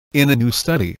In a new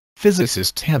study,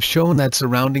 physicists have shown that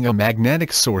surrounding a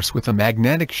magnetic source with a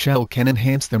magnetic shell can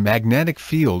enhance the magnetic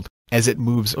field, as it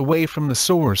moves away from the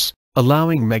source,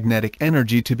 allowing magnetic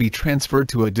energy to be transferred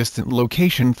to a distant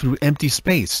location through empty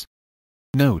space.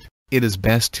 Note: it is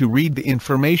best to read the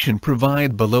information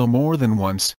provided below more than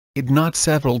once, if not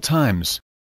several times.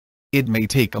 It may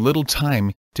take a little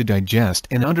time to digest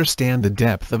and understand the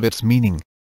depth of its meaning.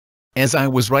 As I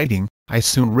was writing, I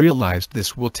soon realized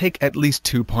this will take at least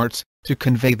 2 parts to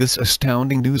convey this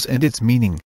astounding news and its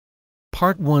meaning.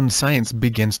 Part 1: Science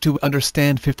begins to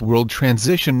understand Fifth World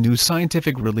Transition. New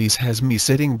scientific release has me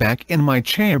sitting back in my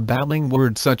chair babbling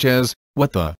words such as,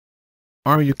 "What the?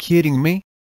 Are you kidding me?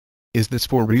 Is this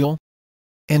for real?"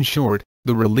 In short,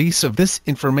 the release of this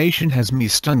information has me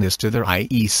stunned as to their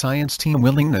i.e. science team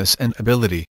willingness and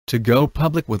ability to go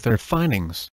public with their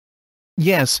findings.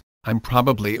 Yes, I'm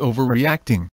probably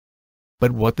overreacting.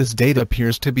 But what this data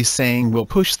appears to be saying will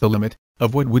push the limit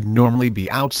of what would normally be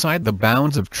outside the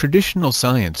bounds of traditional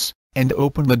science, and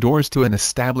open the doors to an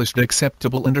established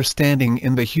acceptable understanding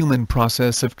in the human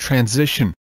process of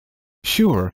transition.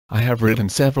 Sure, I have written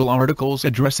several articles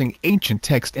addressing ancient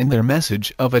texts and their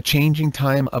message of a changing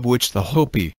time, of which the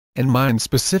Hopi and mine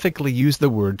specifically use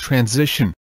the word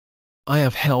transition. I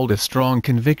have held a strong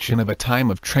conviction of a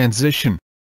time of transition.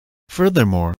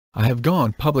 Furthermore, I have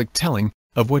gone public telling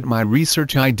of what my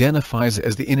research identifies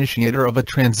as the initiator of a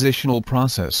transitional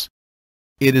process.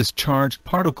 It is charged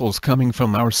particles coming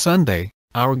from our Sunday,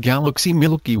 our galaxy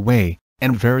Milky Way,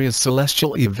 and various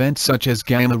celestial events such as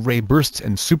gamma-ray bursts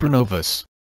and supernovas.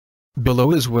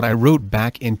 Below is what I wrote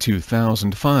back in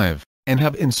 2005, and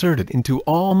have inserted into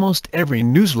almost every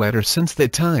newsletter since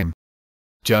that time.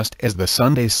 Just as the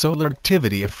Sunday's solar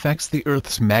activity affects the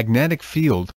Earth's magnetic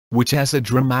field, which has a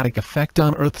dramatic effect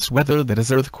on Earth's weather, that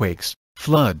is earthquakes,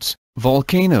 floods,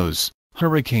 volcanoes,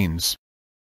 hurricanes.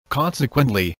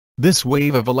 Consequently, this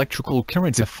wave of electrical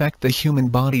currents affect the human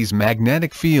body's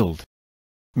magnetic field.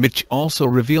 Which also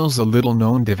reveals a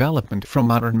little-known development from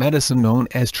modern medicine known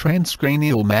as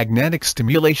transcranial magnetic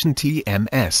stimulation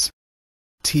 (TMS).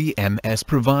 TMS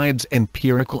provides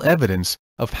empirical evidence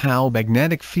of how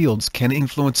magnetic fields can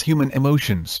influence human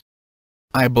emotions.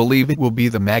 I believe it will be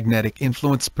the magnetic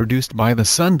influence produced by the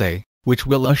Sunday, which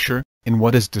will usher in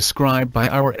what is described by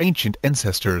our ancient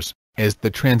ancestors as the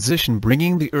transition,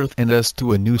 bringing the Earth and us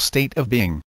to a new state of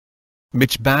being.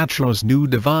 Mitch Batro's new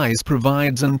device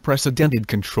provides unprecedented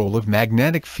control of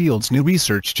magnetic fields. New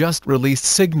research just released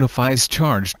signifies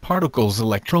charged particles'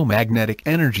 electromagnetic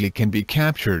energy can be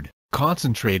captured,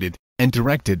 concentrated, and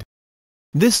directed.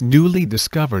 This newly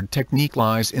discovered technique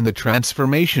lies in the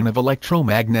transformation of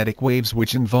electromagnetic waves,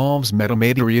 which involves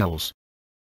metamaterials.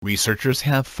 Researchers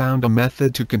have found a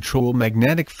method to control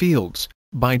magnetic fields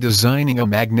by designing a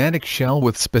magnetic shell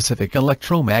with specific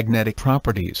electromagnetic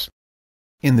properties.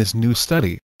 In this new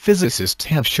study, physicists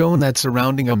have shown that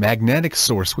surrounding a magnetic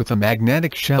source with a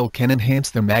magnetic shell can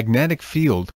enhance the magnetic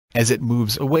field as it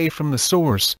moves away from the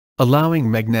source,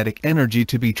 allowing magnetic energy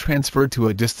to be transferred to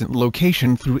a distant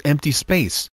location through empty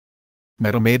space.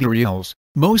 Metamaterials.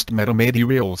 Most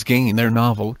metamaterials gain their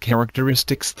novel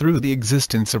characteristics through the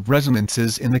existence of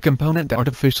resonances in the component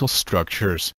artificial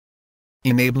structures,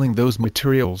 enabling those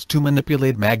materials to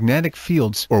manipulate magnetic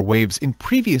fields or waves in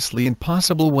previously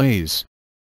impossible ways.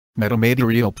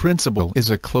 Metamaterial principle is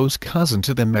a close cousin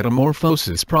to the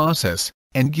metamorphosis process,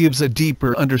 and gives a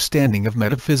deeper understanding of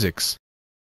metaphysics.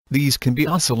 These can be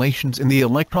oscillations in the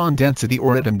electron density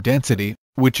or atom density,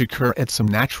 which occur at some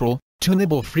natural,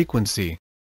 tunable frequency.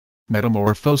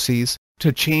 Metamorphoses,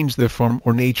 to change the form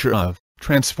or nature of,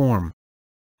 transform.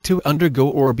 To undergo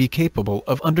or be capable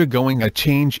of undergoing a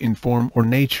change in form or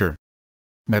nature.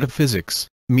 Metaphysics,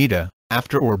 meta,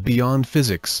 after or beyond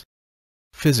physics.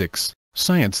 Physics,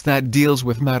 science that deals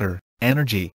with matter,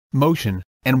 energy, motion,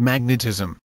 and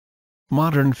magnetism.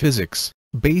 Modern physics,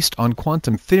 based on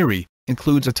quantum theory,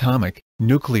 includes atomic,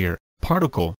 nuclear,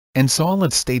 particle, and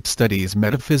solid-state studies.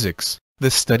 Metaphysics, the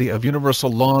study of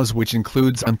universal laws, which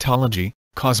includes ontology,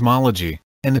 cosmology,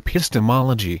 and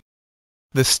epistemology.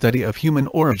 The study of human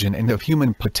origin and of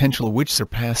human potential, which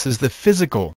surpasses the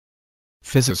physical.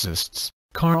 Physicists,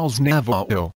 Carlos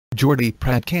Navarro, Jordi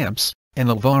Pratcamps, and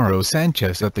Alvaro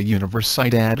Sanchez at the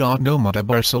Universidad Autónoma de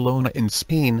Barcelona in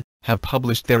Spain, have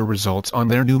published their results on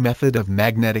their new method of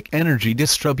magnetic energy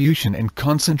distribution and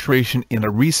concentration in a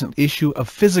recent issue of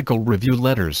Physical Review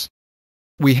Letters.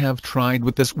 We have tried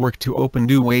with this work to open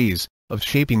new ways of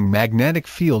shaping magnetic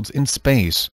fields in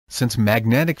space, since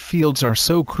magnetic fields are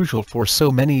so crucial for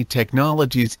so many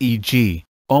technologies, e.g.,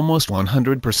 almost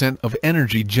 100% of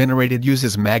energy generated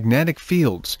uses magnetic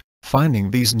fields,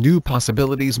 Finding these new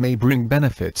possibilities may bring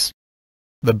benefits.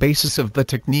 The basis of the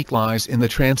technique lies in the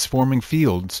transforming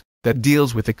fields, that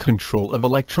deals with the control of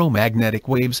electromagnetic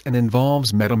waves and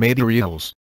involves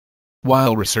metamaterials.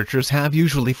 While researchers have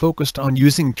usually focused on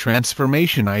using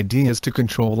transformation ideas to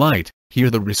control light, here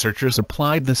the researchers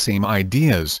applied the same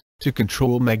ideas to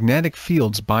control magnetic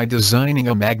fields by designing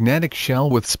a magnetic shell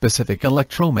with specific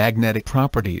electromagnetic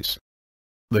properties.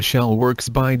 The shell works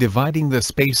by dividing the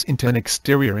space into an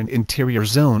exterior and interior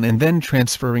zone and then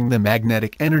transferring the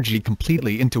magnetic energy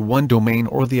completely into one domain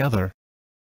or the other.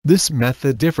 This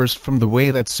method differs from the way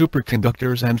that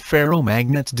superconductors and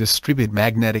ferromagnets distribute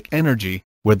magnetic energy,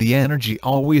 where the energy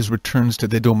always returns to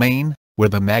the domain where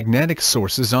the magnetic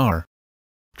sources are.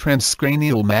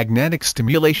 Transcranial magnetic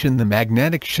stimulation. The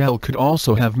magnetic shell could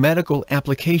also have medical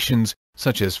applications,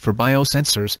 such as for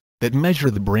biosensors, that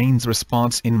measure the brain's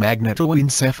response in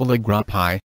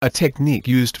magnetoencephalography, a technique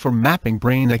used for mapping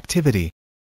brain activity.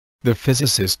 The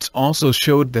physicists also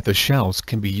showed that the shells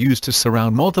can be used to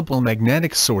surround multiple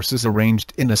magnetic sources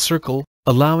arranged in a circle,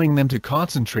 allowing them to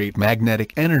concentrate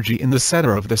magnetic energy in the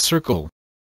center of the circle.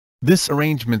 This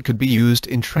arrangement could be used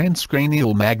in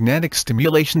transcranial magnetic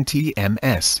stimulation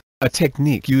 (TMS), a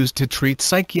technique used to treat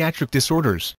psychiatric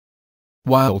disorders.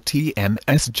 While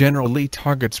TMS generally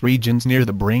targets regions near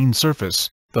the brain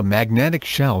surface, the magnetic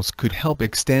shells could help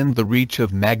extend the reach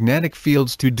of magnetic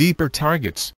fields to deeper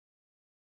targets,